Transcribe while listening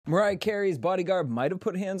Mariah Carey's bodyguard might have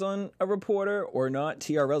put hands on a reporter or not.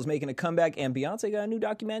 TRL's making a comeback, and Beyonce got a new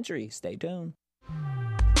documentary. Stay tuned.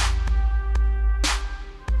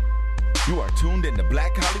 You are tuned into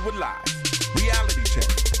Black Hollywood Live, reality check.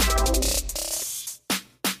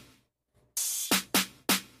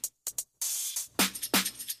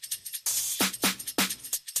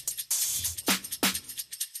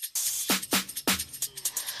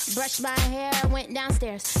 Brushed my hair, went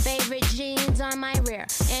downstairs. Favorite jeans on my rear.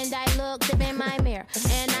 And I looked up in my mirror.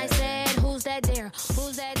 And I said, who's that there?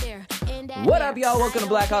 Who's that there? What up, y'all? Welcome to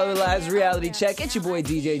Black Hollywood Live's Reality Check. It's your boy,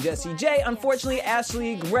 DJ Jesse J. Unfortunately,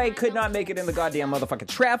 Ashley Gray could not make it in the goddamn motherfucking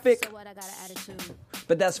traffic.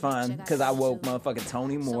 But that's fine, because I woke motherfucking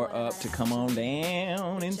Tony Moore up to come on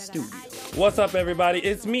down in studio. What's up, everybody?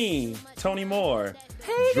 It's me, Tony Moore.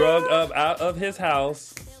 Hey, drugged up out of his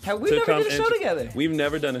house. Have we never done a show together? We've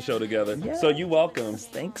never done a show together. Yeah. So you welcome.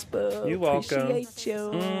 Thanks, bud. You welcome. Appreciate you.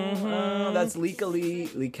 Mm-hmm. That's Lee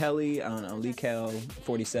Kelly, I don't know, Lee Kel,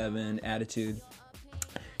 47, Attitude.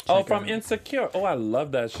 Check from Insecure. Oh, I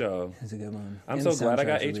love that show. It's a good one. I'm so glad I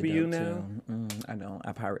got HBU now. I don't.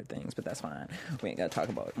 I pirate things, but that's fine. We ain't got to talk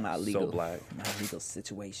about my legal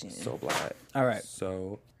situation. So black. All right.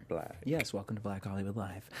 So black. Yes, welcome to Black Hollywood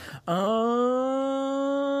Live. All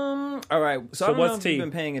right. So I don't know if you've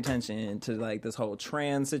been paying attention to like this whole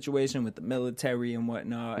trans situation with the military and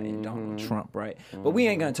whatnot and Donald Trump, right? But we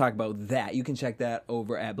ain't gonna talk about that. You can check that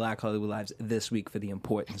over at Black Hollywood Lives this week for the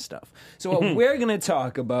important stuff. So what we're gonna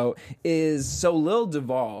talk about is Lil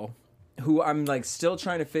Duval, who I'm like still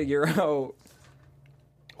trying to figure out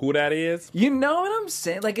who that is. You know what I'm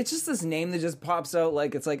saying? Like it's just this name that just pops out.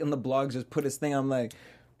 Like it's like in the blog, just put his thing. I'm like,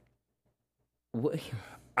 what?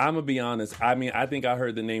 I'm going to be honest. I mean, I think I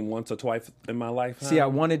heard the name once or twice in my lifetime. See, I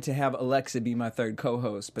wanted to have Alexa be my third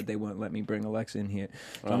co-host, but they wouldn't let me bring Alexa in here.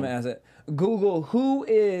 So I'm going to ask it. Google, who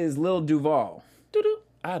is Lil Duval?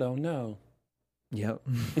 I don't know. Yep.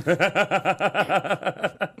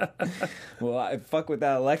 Well, I fuck with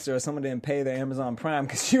that Alexa or someone didn't pay their Amazon Prime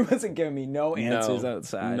because she wasn't giving me no answers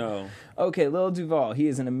outside. No. Okay, Lil Duval. He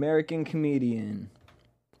is an American comedian.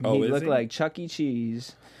 He looked like Chuck E.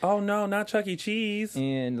 Cheese. Oh, no, not Chuck E. Cheese.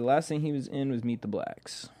 And the last thing he was in was Meet the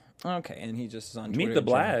Blacks. Okay, and he just is on Twitter. Meet the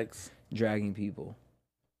Blacks? Dragging people.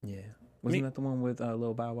 Yeah. Wasn't that the one with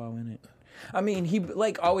Lil Bow Wow in it? I mean, he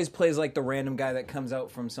like always plays like the random guy that comes out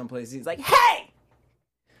from someplace. He's like, hey!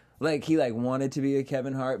 Like, he like wanted to be a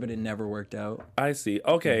Kevin Hart, but it never worked out. I see.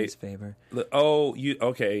 Okay. In his favor.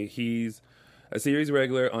 Okay. He's a series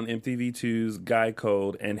regular on MTV2's Guy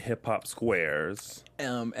Code and Hip Hop Squares.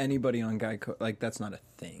 Anybody on Guy Code, like, that's not a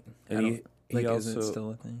thing. And is it still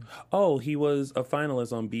a thing? Oh, he was a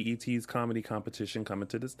finalist on BET's comedy competition Coming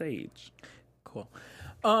to the Stage. Cool.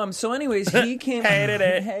 So anyways, he came hated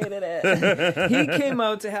it. He came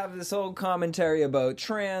out to have this whole commentary about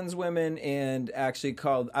trans women and actually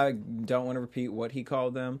called, I don't want to repeat what he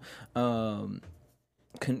called them,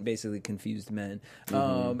 basically confused men.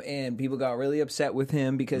 And people got really upset with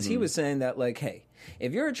him because he was saying that, like, hey,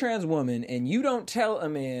 if you're a trans woman and you don't tell a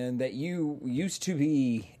man that you used to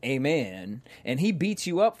be a man and he beats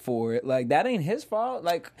you up for it, like, that ain't his fault.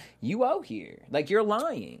 Like, you out here. Like, you're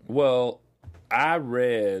lying. Well, I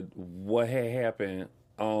read what had happened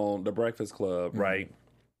on The Breakfast Club, right?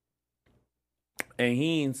 And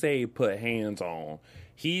he didn't say put hands on.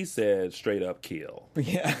 He said straight up kill.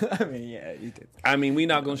 Yeah, I mean, yeah, you did. I mean, we're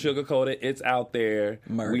not going to sugarcoat it. It's out there.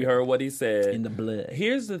 Murder. We heard what he said. In the blood.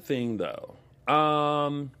 Here's the thing, though.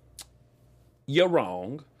 You're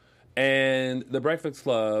wrong. And The Breakfast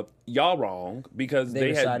Club, y'all wrong. Because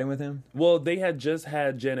they were siding with him? Well, they had just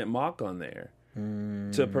had Janet Mock on there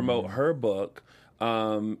to promote her book.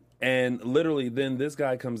 And literally then this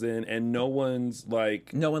guy comes in and no one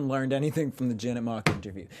learned anything from the Janet Mock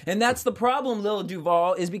interview. And that's the problem, Lil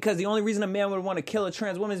Duval, is because the only reason a man would want to kill a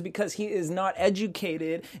trans woman is because he is not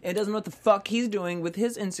educated and doesn't know what the fuck he's doing with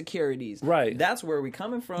his insecurities. Right. That's where we're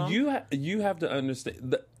coming from. You have to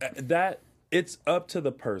understand that it's up to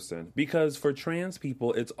the person, because for trans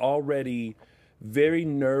people, it's already very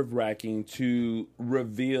nerve-wracking to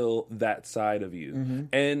reveal that side of you.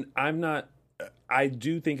 And I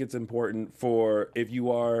do think it's important for, if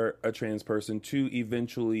you are a trans person, to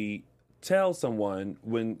eventually tell someone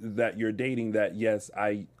that you're dating that, yes,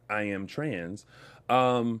 I am trans.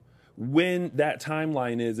 When that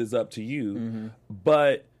timeline is up to you.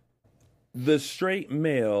 But the straight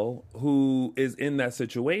male who is in that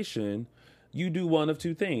situation, you do one of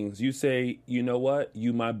two things. You say, you know what,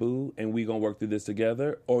 you my boo, and we gonna work through this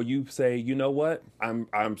together. Or you say, you know what,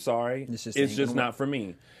 I'm sorry, it's just not for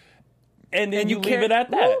me. And then you leave it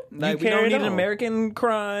at that. Like, we don't need an American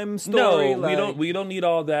crime story. No, we don't need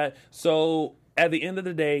all that. So at the end of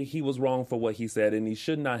the day, he was wrong for what he said, and he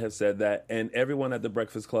should not have said that. And everyone at the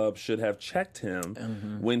Breakfast Club should have checked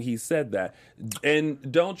him when he said that.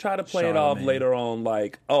 And don't try to play it off later on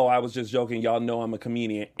like, oh, I was just joking. Y'all know I'm a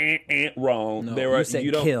comedian. Wrong. No, you said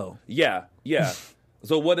kill. Yeah.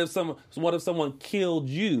 So what if someone killed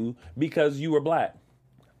you because you were black?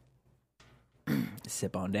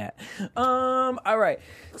 Sip on that. All right.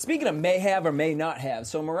 Speaking of may have or may not have,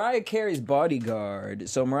 so Mariah Carey's bodyguard.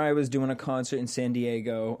 So Mariah was doing a concert in San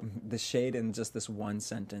Diego. The shade in just this one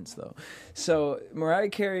sentence, though. So Mariah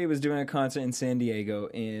Carey was doing a concert in San Diego,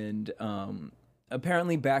 and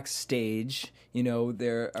apparently backstage,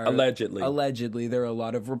 there are allegedly there are a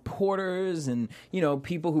lot of reporters and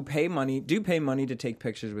people who pay money to take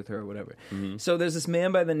pictures with her or whatever. So there's this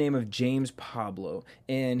man by the name of James Pablo,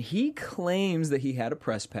 and he claims that he had a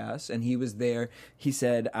press pass and he was there. He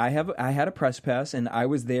said, I had a press pass and I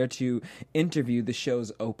was there to interview the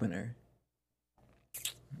show's opener.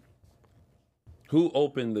 Who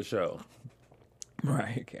opened the show?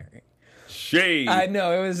 Mariah Carey. Shade. I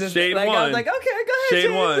know, it was just Shade like, one. I was like, okay, go ahead, Shade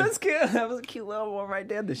James, one. that's cute. That was a cute little one right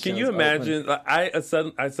there. Can you imagine? I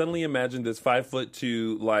suddenly imagined this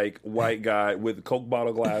 5'2" like white guy with Coke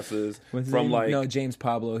bottle glasses James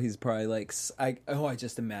Pablo. He's probably like I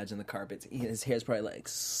just imagine the carpets. His hair's probably like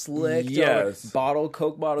slicked. Yes.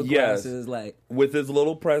 Coke bottle glasses, like with his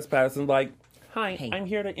little press pass and like, hi, I'm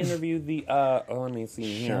here to interview the let me see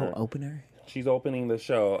here. Show opener. She's opening the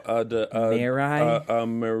show.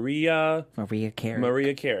 Maria Carey.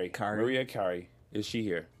 Maria Carey. Is she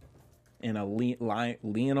here? And a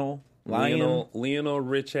Lionel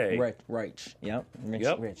Richie. Right. Yep.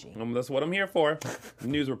 Richie. That's what I'm here for.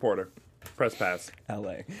 News reporter. Press pass.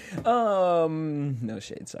 LA. No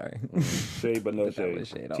shade, sorry. Shade but no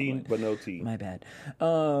shade. Tea but no tea. My bad.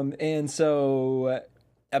 And so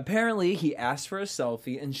apparently he asked for a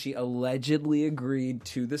selfie and she allegedly agreed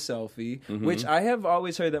to the selfie, which I have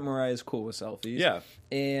always heard that Mariah is cool with selfies. Yeah.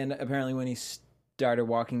 And apparently when he started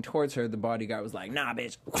walking towards her, the bodyguard was like, nah,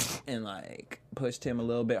 bitch, and like pushed him a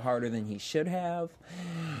little bit harder than he should have.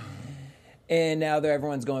 And now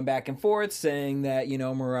everyone's going back and forth saying that,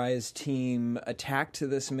 Mariah's team attacked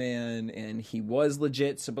this man and he was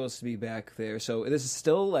legit supposed to be back there. So this is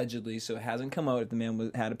still allegedly, so it hasn't come out if the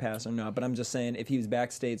man had a pass or not. But I'm just saying, if he was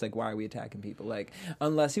backstage, like, why are we attacking people? Like,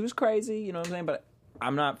 unless he was crazy, you know what I'm saying? But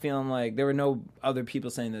I'm not feeling like there were no other people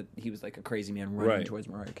saying that he was like a crazy man running towards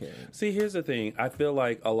Mariah Carey. See, here's the thing. I feel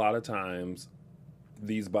like a lot of times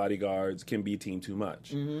these bodyguards can be team too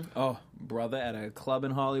much. Mm-hmm. Oh, brother, at a club in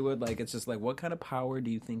Hollywood, like, it's just like, what kind of power do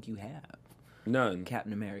you think you have? None.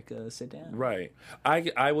 Captain America, sit down. Right.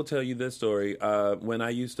 I will tell you this story. When I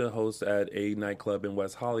used to host at a nightclub in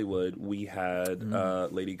West Hollywood, we had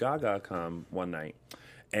Lady Gaga come one night.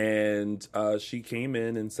 And she came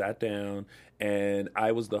in and sat down, and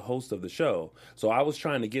I was the host of the show. So I was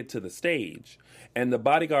trying to get to the stage. And the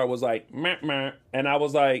bodyguard was like, meh, meh. And I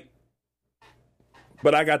was like,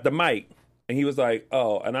 but I got the mic. And he was like,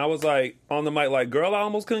 oh. And I was like, on the mic, like, girl, I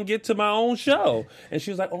almost couldn't get to my own show. And she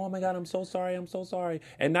was like, oh, my God, I'm so sorry.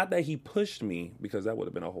 And not that he pushed me, because that would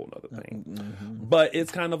have been a whole other thing. Mm-hmm. But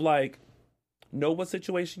it's kind of like, know what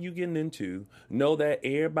situation you're getting into. Know that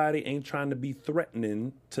everybody ain't trying to be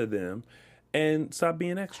threatening to them. And stop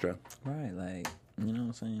being extra. Right, like, you know what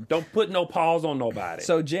I'm saying? Don't put no pause on nobody.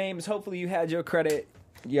 So, James, hopefully you had your credit,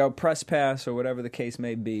 your press pass, or whatever the case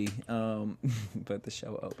may be. But the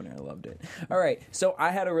show opener, I loved it. All right, so I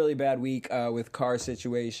had a really bad week with car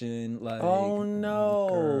situation. Like, oh no!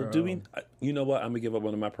 Girl. Do we? You know what? I'm gonna give up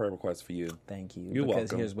one of my prayer requests for you. Thank you. You're welcome.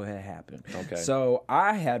 Because here's what had happened. Okay. So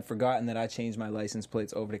I had forgotten that I changed my license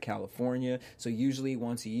plates over to California. So usually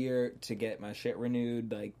once a year to get my shit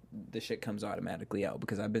renewed, like, the shit comes automatically out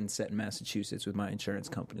because I've been set in Massachusetts with my insurance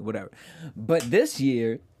company, whatever. But this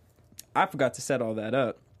year, I forgot to set all that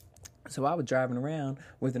up. So I was driving around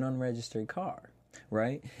with an unregistered car,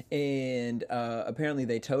 right? And apparently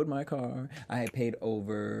they towed my car. I had paid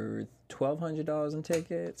over $1,200 in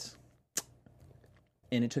tickets.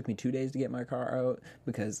 And it took me 2 days to get my car out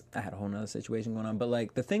because I had a whole nother situation going on. But,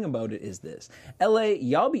 like, the thing about it is this. LA,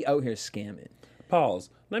 y'all be out here scamming. Pause.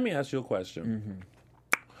 Let me ask you a question. Mm-hmm.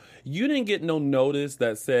 You didn't get no notice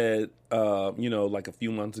that said, like a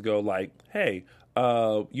few months ago, like, hey,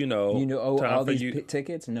 all these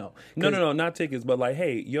tickets? No, not tickets, but like,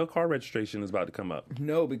 hey, your car registration is about to come up.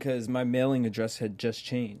 No, because my mailing address had just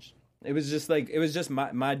changed. It was just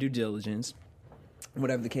my due diligence,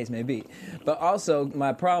 whatever the case may be. But also,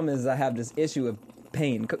 my problem is I have this issue of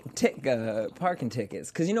paying parking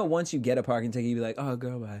tickets. Because, once you get a parking ticket, you be like, oh,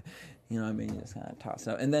 girl, bye. You know what I mean? You just kind of toss it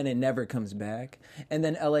out. And then it never comes back. And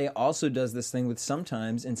then LA also does this thing with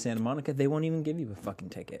sometimes in Santa Monica, they won't even give you a fucking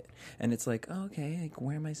ticket. And it's like, oh, okay, like,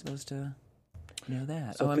 where am I supposed to know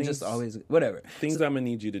that? So I'm just always, whatever. Things I'm going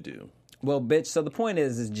to need you to do. Well, bitch, so the point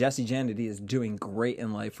is Jesse Janedy is doing great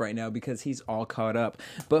in life right now because he's all caught up.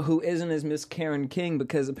 But who isn't is Miss Karen King,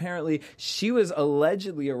 because apparently she was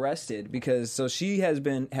allegedly arrested because, so she has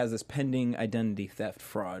this pending identity theft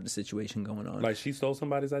fraud situation going on. Like she stole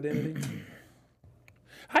somebody's identity?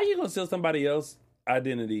 How you going to steal somebody else's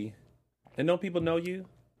identity and don't people know you?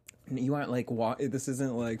 You aren't like, this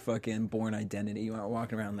isn't like fucking Born Identity. You aren't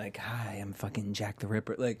walking around like, hi, I'm fucking Jack the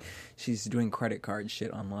Ripper. Like, she's doing credit card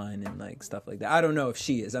shit online and like stuff like that. I don't know if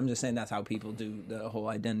she is. I'm just saying that's how people do the whole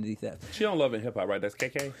identity theft. She don't Love and Hip Hop, right? That's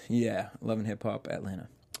KK? Yeah, Love and Hip Hop Atlanta.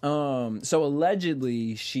 So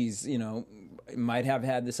allegedly she's, might have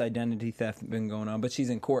had this identity theft been going on, but she's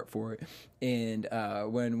in court for it. And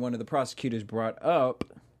when one of the prosecutors brought up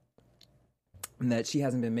that she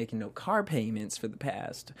hasn't been making no car payments for the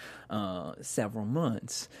past several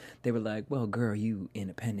months, they were like, well, girl, you in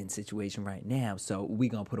a pending situation right now, so we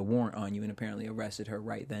gonna put a warrant on you, and apparently arrested her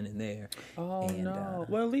right then and there. Oh, and, no.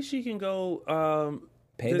 Well, at least she can go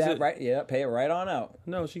pay that right. Yeah, pay it right on out.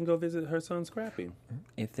 No, she can go visit her son Scrappy.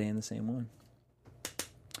 If they in the same one.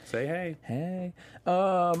 Say hey. Hey.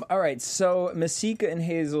 All right, so Masika and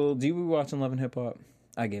Hazel, do you be watching Love and Hip Hop?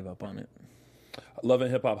 I gave up on it. Love and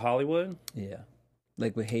Hip Hop Hollywood? Yeah.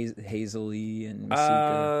 Like with Hazel-y and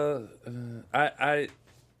Masika.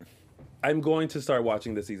 I'm going to start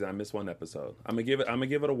watching this season. I missed one episode. I'm gonna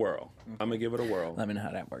give it a whirl. Let me know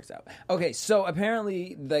how that works out. Okay, so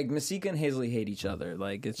apparently, like Masika and Hazel hate each other.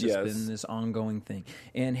 Like it's just been this ongoing thing.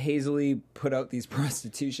 And Hazel put out these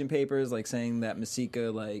prostitution papers, like saying that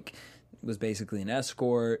Masika was basically an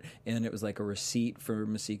escort, and it was like a receipt for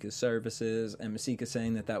Masika's services, and Masika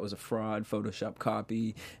saying that was a fraud, Photoshop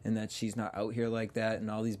copy, and that she's not out here like that,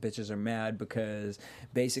 and all these bitches are mad because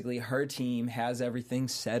basically her team has everything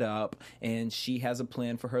set up, and she has a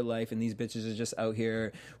plan for her life, and these bitches are just out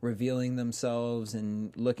here revealing themselves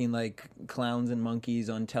and looking like clowns and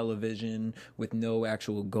monkeys on television with no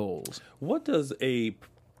actual goals. What does a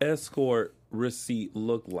escort receipt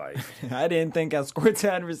look like? I didn't think escorts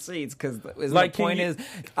had receipts because the point is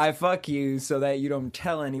I fuck you so that you don't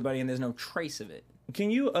tell anybody and there's no trace of it.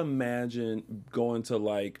 Can you imagine going to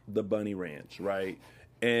like the Bunny Ranch, right?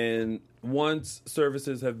 And once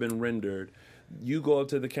services have been rendered, you go up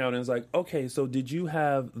to the counter and it's like, okay, so did you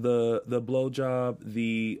have the blowjob,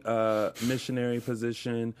 the missionary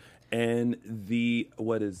position, and the,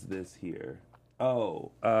 what is this here?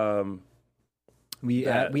 We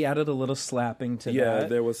added a little slapping to that. Yeah,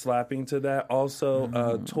 there was slapping to that.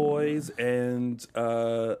 Also, toys and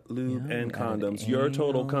lube and condoms. Your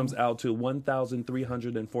total comes out to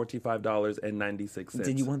 $1,345.96.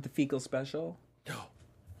 Did you want the fecal special? No.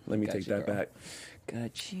 Let me take that back.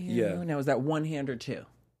 Got you. Yeah. Now, is that one hand or two?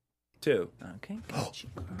 Two. Okay, got you,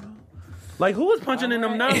 girl. Like, who was punching in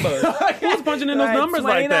them numbers? Who was punching in those numbers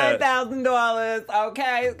like that? $29,000.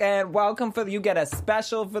 Okay, and welcome you get a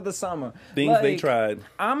special for the summer. Things they tried.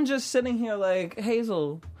 I'm just sitting here like,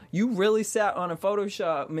 Hazel, you really sat on a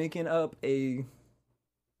Photoshop making up a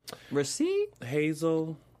receipt?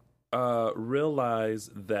 Hazel, realize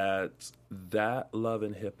that Love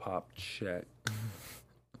and Hip Hop check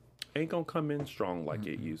ain't gonna come in strong like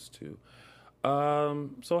it used to.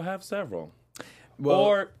 So have several.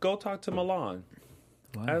 Or go talk to Milan.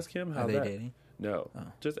 What? Ask him how Are they dating? No. Oh.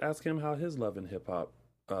 Just ask him how his Love and Hip Hop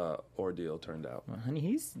ordeal turned out. Well, honey,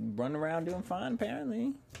 he's running around doing fine,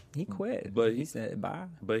 apparently. He quit. But he said bye.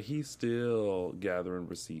 But he's still gathering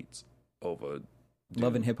receipts over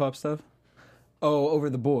Love and Hip Hop stuff? Oh,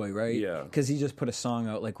 over the boy, right? Yeah. Because he just put a song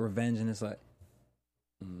out like Revenge, and it's like,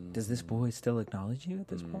 does this boy still acknowledge you at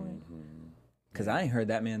this point? Because I ain't heard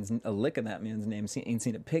a lick of that man's name. Ain't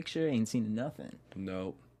seen a picture, ain't seen nothing.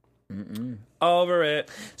 Nope. Over it.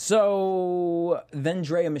 So then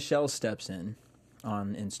Drea Michelle steps in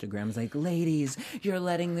on Instagram. It's like, ladies, you're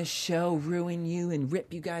letting the show ruin you and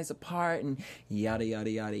rip you guys apart and yada, yada,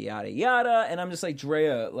 yada, yada, yada. And I'm just like,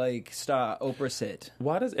 Drea, like, stop. Oprah, sit.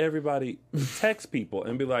 Why does everybody text people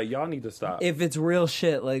and be like, y'all need to stop? If it's real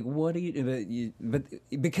shit, like, what do you... But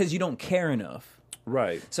because you don't care enough.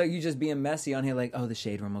 Right. So you just being messy on here like, oh, the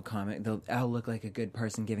Shade Room will comment. I'll look like a good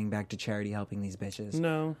person giving back to charity, helping these bitches.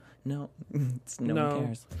 No. No one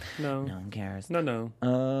cares. No one cares. No.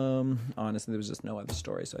 Honestly, there was just no other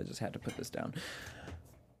story, so I just had to put this down.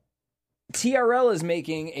 TRL is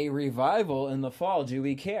making a revival in the fall. Do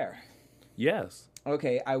we care? Yes.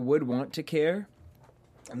 Okay, I would want to care.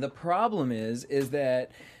 The problem is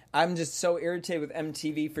that I'm just so irritated with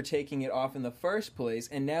MTV for taking it off in the first place,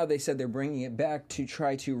 and now they said they're bringing it back to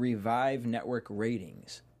try to revive network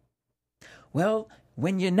ratings. Well,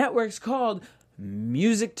 when your network's called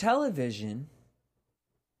music television...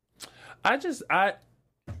 I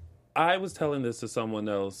was telling this to someone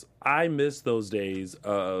else. I miss those days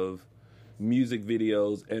of music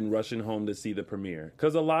videos and rushing home to see the premiere.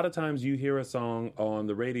 Because a lot of times you hear a song on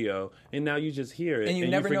the radio and now you just hear it. And you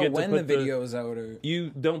never know when the video's out. Or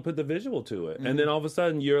you don't put the visual to it. Mm-hmm. And then all of a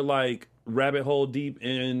sudden you're like rabbit hole deep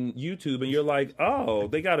in YouTube and you're like, oh,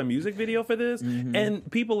 they got a music video for this? Mm-hmm.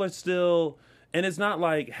 And people are still... And it's not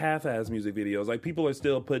like half-ass music videos. Like, people are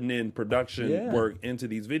still putting in production work into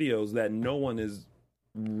these videos that no one is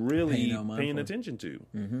really paying attention to.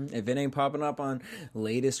 Mm-hmm. If it ain't popping up on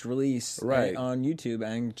latest release on YouTube,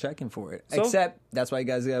 I ain't checking for it. So, except, that's why you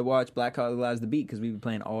guys gotta watch Black Collar Lives The Beat, because we be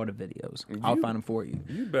playing all the videos. I'll find them for you.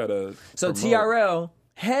 You better So promote. TRL,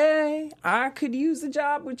 hey, I could use the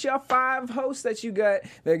job with your 5 hosts that you got.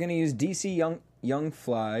 They're gonna use DC Young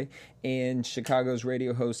Fly and Chicago's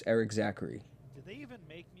radio host Eric Zachary.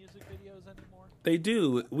 They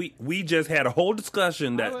do. We just had a whole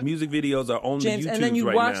discussion that music videos are on James, the YouTube right now. And then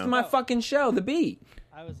you watched my fucking show, The Beat.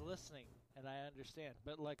 I was listening, and I understand.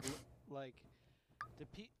 But,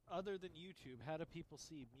 other than YouTube, how do people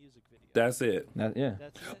see music videos? That's it. That's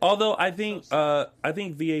it. Although I think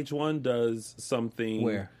VH1 does something...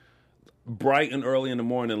 Where? Bright and early in the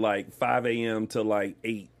morning, like 5 a.m. to like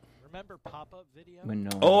 8. Remember pop-up video?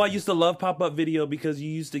 Oh, I used to love pop-up video because you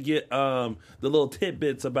used to get the little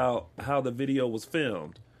tidbits about how the video was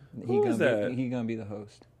filmed. Who is that? He's going to be the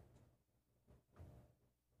host.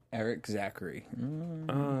 Eric Zachary.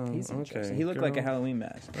 He's interesting. He looked like a Halloween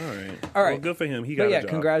mask. All right. Well, good for him. He got a job.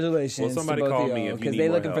 Congratulations. Well, somebody to both call of y'all, me if you because need they're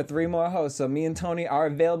more looking help. for 3 more hosts. So me and Tony are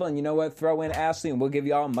available, and you know what? Throw in Ashley, and we'll give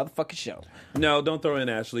y'all a motherfucking show. No, don't throw in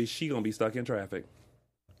Ashley. She going to be stuck in traffic.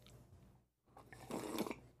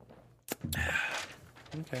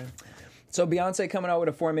 Okay. So Beyonce coming out with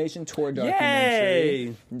a Formation Tour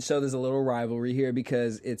documentary. Yay! So there's a little rivalry here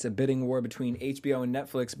because it's a bidding war between HBO and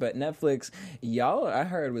Netflix. But Netflix, y'all, I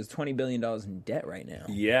heard, was $20 billion in debt right now.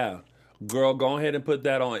 Yeah. Girl, go ahead and put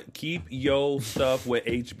that on. Keep your stuff with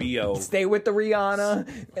HBO. Stay with the Rihanna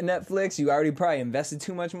and Netflix. You already probably invested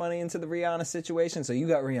too much money into the Rihanna situation, so you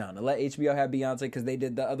got Rihanna. Let HBO have Beyonce because they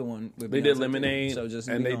did the other one with Beyonce. They did Lemonade, so just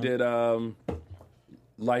and they did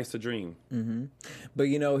Life's a Dream. Mm-hmm. But,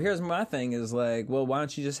 you know, here's my thing is like, well, why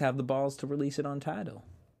don't you just have the balls to release it on Tidal?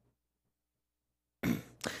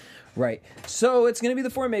 Right. So it's going to be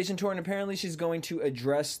the Formation Tour, and apparently she's going to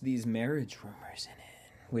address these marriage rumors in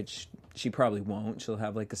it, which she probably won't. She'll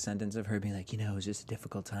have like a sentence of her being like, you know, it's just a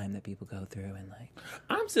difficult time that people go through. And like,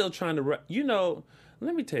 I'm still trying to,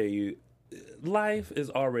 let me tell you, life is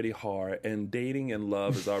already hard, and dating and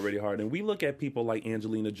love is already hard. And we look at people like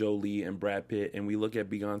Angelina Jolie and Brad Pitt, and we look at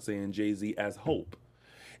Beyonce and Jay-Z as hope.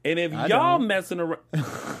 And if y'all messing around...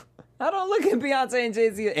 I don't look at Beyonce and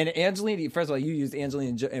Jay-Z and Angelina. First of all, you used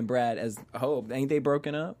Angelina and Brad as hope. Ain't they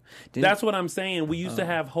broken up? That's what I'm saying. We used to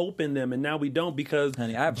have hope in them, and now we don't because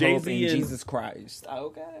honey, I have hope in Jesus Christ.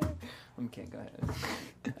 Okay. I'm kidding. Go ahead.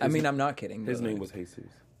 I mean, I'm not kidding. His name was Jesus.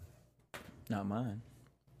 Not mine.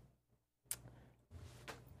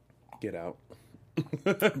 Get out.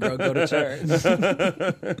 Bro, go to church.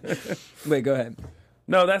 Wait, go ahead.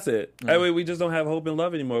 No, that's it. Mm. We just don't have hope and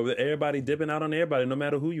love anymore. With everybody dipping out on everybody, no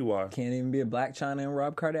matter who you are. Can't even be a Black China and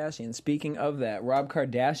Rob Kardashian. Speaking of that, Rob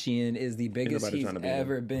Kardashian is the biggest he's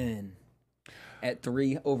ever been at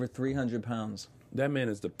over 300 pounds. That man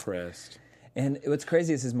is depressed. And what's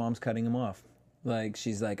crazy is his mom's cutting him off. Like,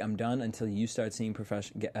 she's like, I'm done until you start seeking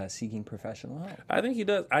professional help. I think he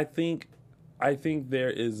does. I think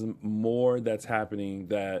there is more that's happening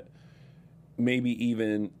that maybe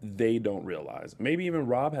even they don't realize. Maybe even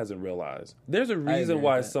Rob hasn't realized. There's a reason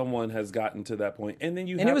why someone has gotten to that point. And then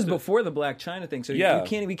it was before the Black China thing, so we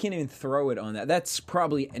can't even throw it on that. That's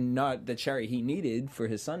probably not the cherry he needed for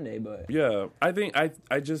his Sunday, but yeah.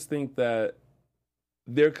 I just think that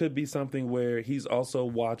there could be something where he's also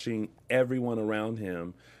watching everyone around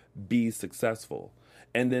him be successful.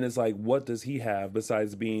 And then it's like, what does he have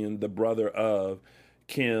besides being the brother of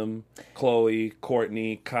Kim, Khloe,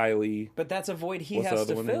 Courtney, Kylie? But that's a void he has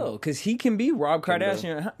to fill because he can be Rob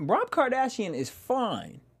Kardashian. Rob Kardashian is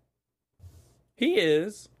fine. He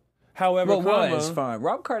is. However, was fine.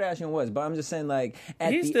 Rob Kardashian was, but I'm just saying, like,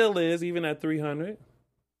 he still is, even at 300.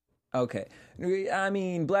 Okay. I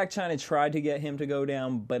mean, Black China tried to get him to go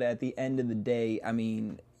down, but at the end of the day, I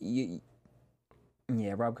mean,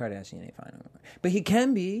 Yeah, Rob Kardashian ain't fine anymore. But he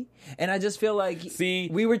can be. And I just feel like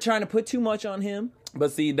we were trying to put too much on him.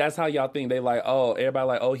 But see, that's how y'all think. They like, oh, everybody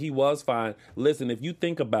like, oh, he was fine. Listen, if you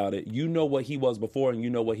think about it, you know what he was before and you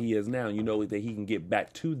know what he is now. And you know that he can get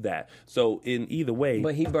back to that. So in either way.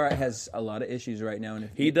 But he has a lot of issues right now. And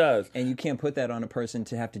he does. And you can't put that on a person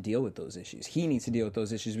to have to deal with those issues. He needs to deal with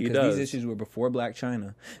those issues because these issues were before Black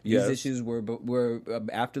China. These issues were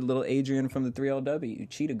after little Adrian from the 3LW,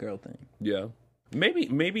 cheetah girl thing. Yeah.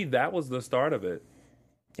 Maybe that was the start of it.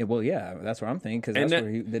 Well, yeah, that's what I'm thinking, because that's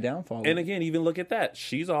where the downfall And again, even look at that.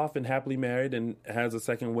 She's off and happily married and has a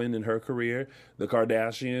second win in her career. The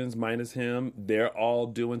Kardashians, minus him, they're all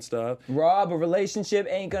doing stuff. Rob, a relationship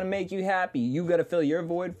ain't going to make you happy. You got to fill your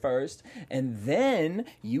void first, and then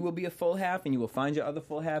you will be a full half, and you will find your other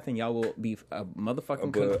full half, and y'all will be a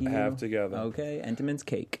motherfucking cookie. Half together. Okay? Entenmann's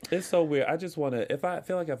cake. It's so weird. I just want to, if I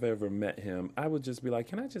feel like I've ever met him, I would just be like,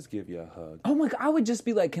 can I just give you a hug? Oh my God, I would just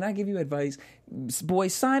be like, can I give you advice? Boy,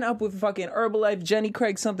 sign up with fucking Herbalife, Jenny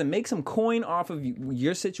Craig, something. Make some coin off of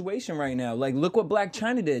your situation right now. Like, look what Black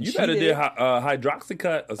China did. You better do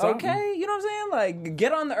hydroxycut or something. Okay, you know what I'm saying? Like,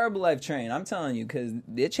 get on the Herbalife train. I'm telling you, because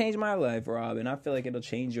it changed my life, Rob, and I feel like it'll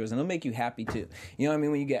change yours, and it'll make you happy too. You know what I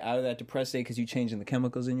mean? When you get out of that depressed state because you're changing the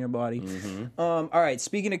chemicals in your body. Mm-hmm. All right,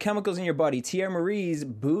 speaking of chemicals in your body, Tia Marie's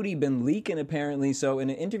booty been leaking apparently. So in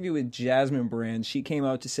an interview with Jasmine Brand, she came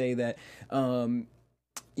out to say that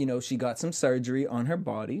she got some surgery on her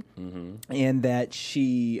body, and that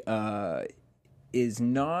she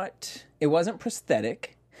it wasn't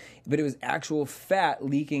prosthetic, but it was actual fat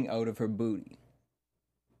leaking out of her booty.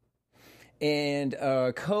 And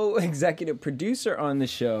a co-executive producer on the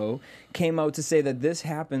show came out to say that this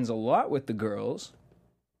happens a lot with the girls,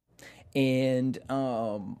 and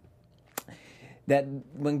that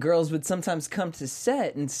when girls would sometimes come to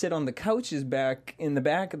set and sit on the couches back in the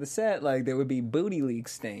back of the set, like there would be booty leak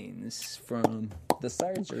stains from the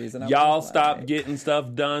surgeries. And y'all stop getting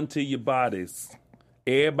stuff done to your bodies.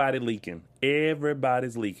 Everybody leaking.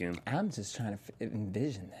 Everybody's leaking. I'm just trying to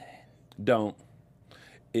envision that. Don't.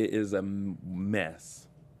 It is a mess.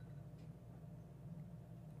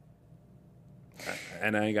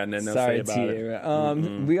 And I ain't got nothing else to say about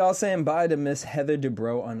it. We all saying bye to Miss Heather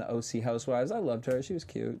Dubrow on the OC Housewives. I loved her. She was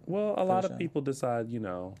cute. Well, a lot of people decide,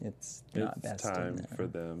 it's not best time for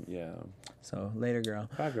them. Yeah. So later, girl.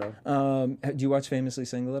 Bye, girl. Do you watch Famously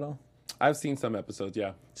Single at all? I've seen some episodes,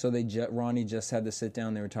 yeah. So Ronnie just had to sit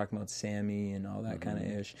down. They were talking about Sammy and all that kind of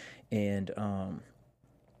ish. And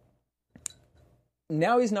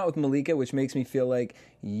now he's not with Malika, which makes me feel like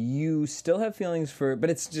you still have feelings for, but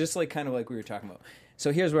it's just like kind of like we were talking about.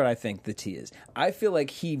 So here's what I think the tea is. I feel like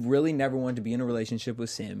he really never wanted to be in a relationship with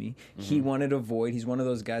Sammy. He wanted to avoid. He's one of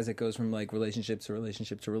those guys that goes from like relationship to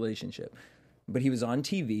relationship to relationship. But he was on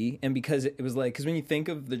TV, and because it was like, because when you think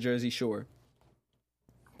of the Jersey Shore,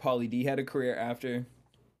 Pauly D had a career after,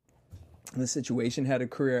 The Situation had a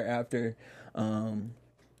career after,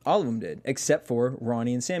 all of them did, except for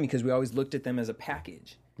Ronnie and Sammy, because we always looked at them as a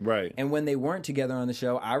package. Right. And when they weren't together on the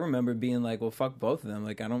show, I remember being like, well, fuck both of them.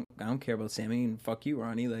 Like, I don't care about Sammy, and fuck you,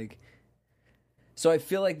 Ronnie. Like, so I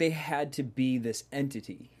feel like they had to be this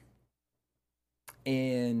entity.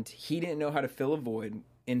 And he didn't know how to fill a void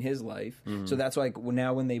in his life. So that's why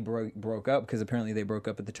now when they broke up, because apparently they broke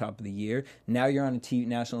up at the top of the year, now you're on a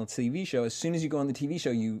national TV show. As soon as you go on the TV show,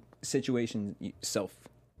 you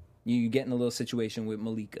get in a little situation with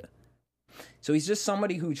Malika. So he's just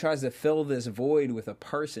somebody who tries to fill this void with a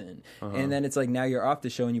person. And then it's like, now you're off the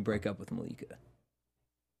show and you break up with Malika.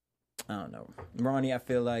 I don't know. Ronnie, I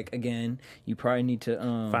feel like, again, you probably need to...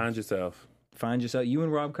 Find yourself. You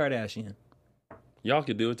and Rob Kardashian. Y'all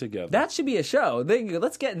could do it together. That should be a show.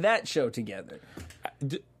 Let's get that show together.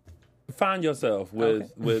 Find yourself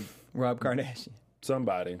with Rob Kardashian.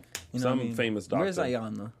 Somebody. You know some famous doctor. Where's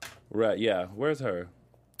Ayanna? Right, yeah. Where's her?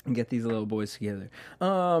 And get these little boys together.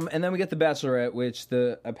 And then we get The Bachelorette, which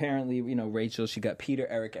apparently, Rachel, she got Peter,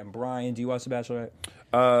 Eric, and Brian. Do you watch The Bachelorette?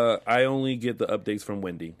 I only get the updates from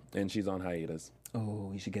Wendy, and she's on hiatus.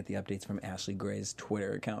 Oh, you should get the updates from Ashley Gray's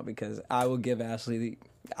Twitter account, because I will give Ashley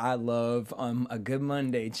I love a good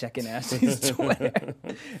Monday checking Ashley's Twitter.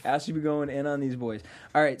 Ashley be going in on these boys.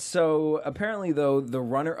 All right, so apparently, though, the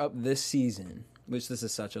runner-up this season, which this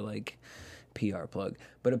is such a, PR plug,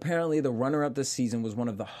 but apparently the runner-up this season was one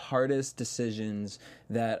of the hardest decisions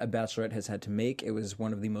that a Bachelorette has had to make. It was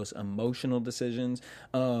one of the most emotional decisions,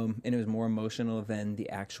 and it was more emotional than the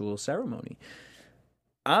actual ceremony.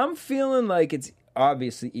 I'm feeling like it's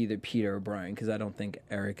obviously either Peter or Brian, because I don't think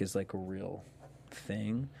Eric is a real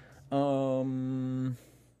thing.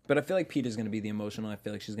 But I feel like Peter's going to be the emotional. I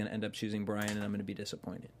feel like she's going to end up choosing Brian, and I'm going to be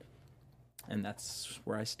disappointed. And that's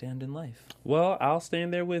where I stand in life. Well, I'll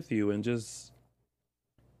stand there with you and just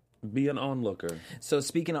be an onlooker. So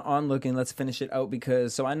speaking of onlooking, let's finish it out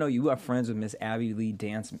because I know you are friends with Miss Abby Lee,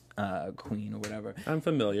 dance queen or whatever. I'm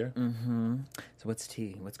familiar. Mm-hmm. So what's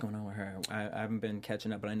tea? What's going on with her? I haven't been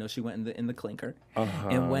catching up, but I know she went in the clinker. Uh-huh.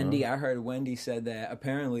 And I heard Wendy said that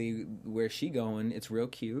apparently where she going, it's real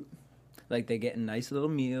cute. Like, they getting nice little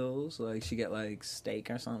meals. Like, she get, like, steak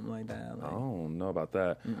or something like that. Like, I don't know about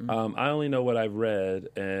that. I only know what I've read,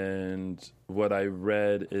 and what I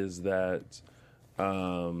read is that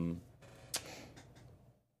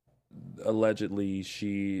allegedly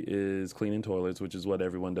she is cleaning toilets, which is what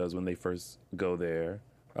everyone does when they first go there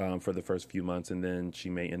for the first few months, and then she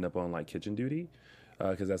may end up on, like, kitchen duty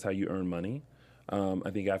because that's how you earn money. I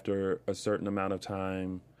think after a certain amount of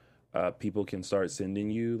time, people can start sending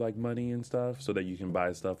you like money and stuff so that you can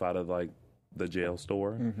buy stuff out of like the jail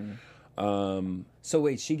store. so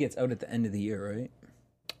wait, she gets out at the end of the year, right?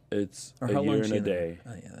 It's a year and a day.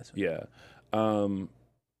 Oh yeah, that's right. Yeah.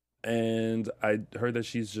 And I heard that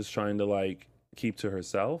she's just trying to like keep to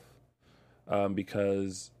herself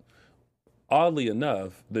because oddly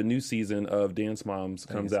enough, the new season of Dance Moms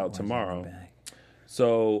comes out tomorrow.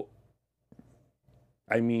 So,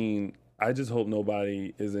 I mean, I just hope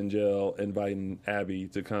nobody is in jail inviting Abby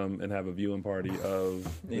to come and have a viewing party of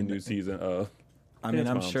the new season of Dance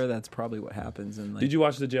I'm Moms. sure that's probably what happens. And like, did you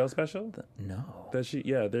watch the jail special? No. There's a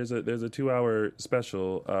 2-hour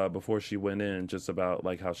special before she went in, just about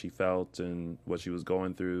like how she felt and what she was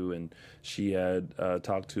going through, and she had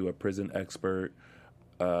talked to a prison expert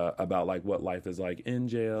about like what life is like in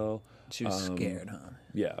jail. She was scared, huh?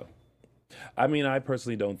 Yeah. I mean, I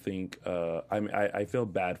personally don't think. I feel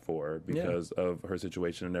bad for her because of her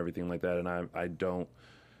situation and everything like that, and I don't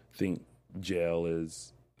think jail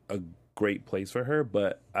is a great place for her.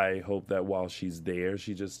 But I hope that while she's there,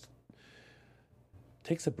 she just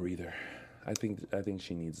takes a breather. I think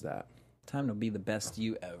she needs that. Time to be the best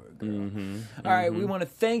you ever, girl. All right, we want to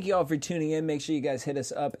thank y'all for tuning in. Make sure you guys hit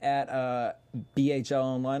us up at BHL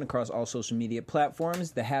Online across all social media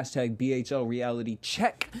platforms. The hashtag BHL Reality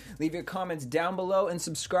Check. Leave your comments down below and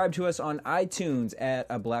subscribe to us on iTunes at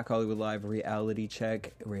a Black Hollywood Live Reality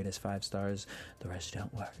Check. Rate us 5 stars. The rest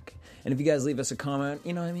don't work. And if you guys leave us a comment,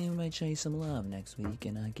 you know what I mean, we might show you some love next week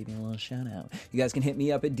and give you a little shout out. You guys can hit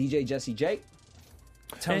me up at DJ Jesse J.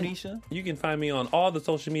 Tonisha. You can find me on all the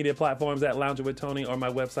social media platforms at Lounging with Tony or my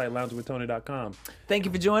website, loungingwithtony.com. Thank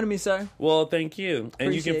you for joining me, sir. Well, thank you.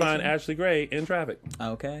 And you can find Ashley Gray in traffic.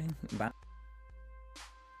 Okay. Bye.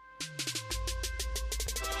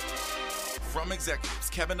 From executives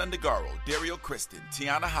Kevin Undergaro, Dario Kristen,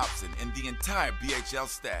 Tiana Hobson, and the entire BHL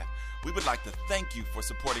staff, we would like to thank you for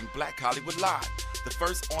supporting Black Hollywood Live, the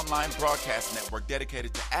first online broadcast network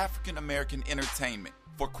dedicated to African American entertainment.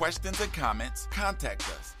 For questions and comments, contact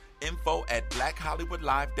us.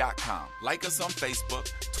 info@blackhollywoodlive.com. Like us on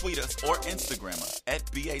Facebook, tweet us, or Instagram us at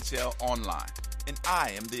BHL Online. And I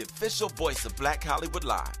am the official voice of Black Hollywood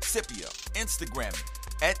Live, Scipio. Instagram me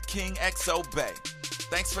at KingXOBay.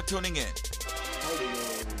 Thanks for tuning in.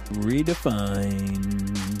 Redefine.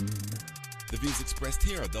 The views expressed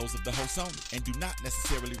here are those of the host only and do not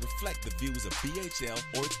necessarily reflect the views of BHL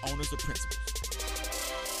or its owners or principals.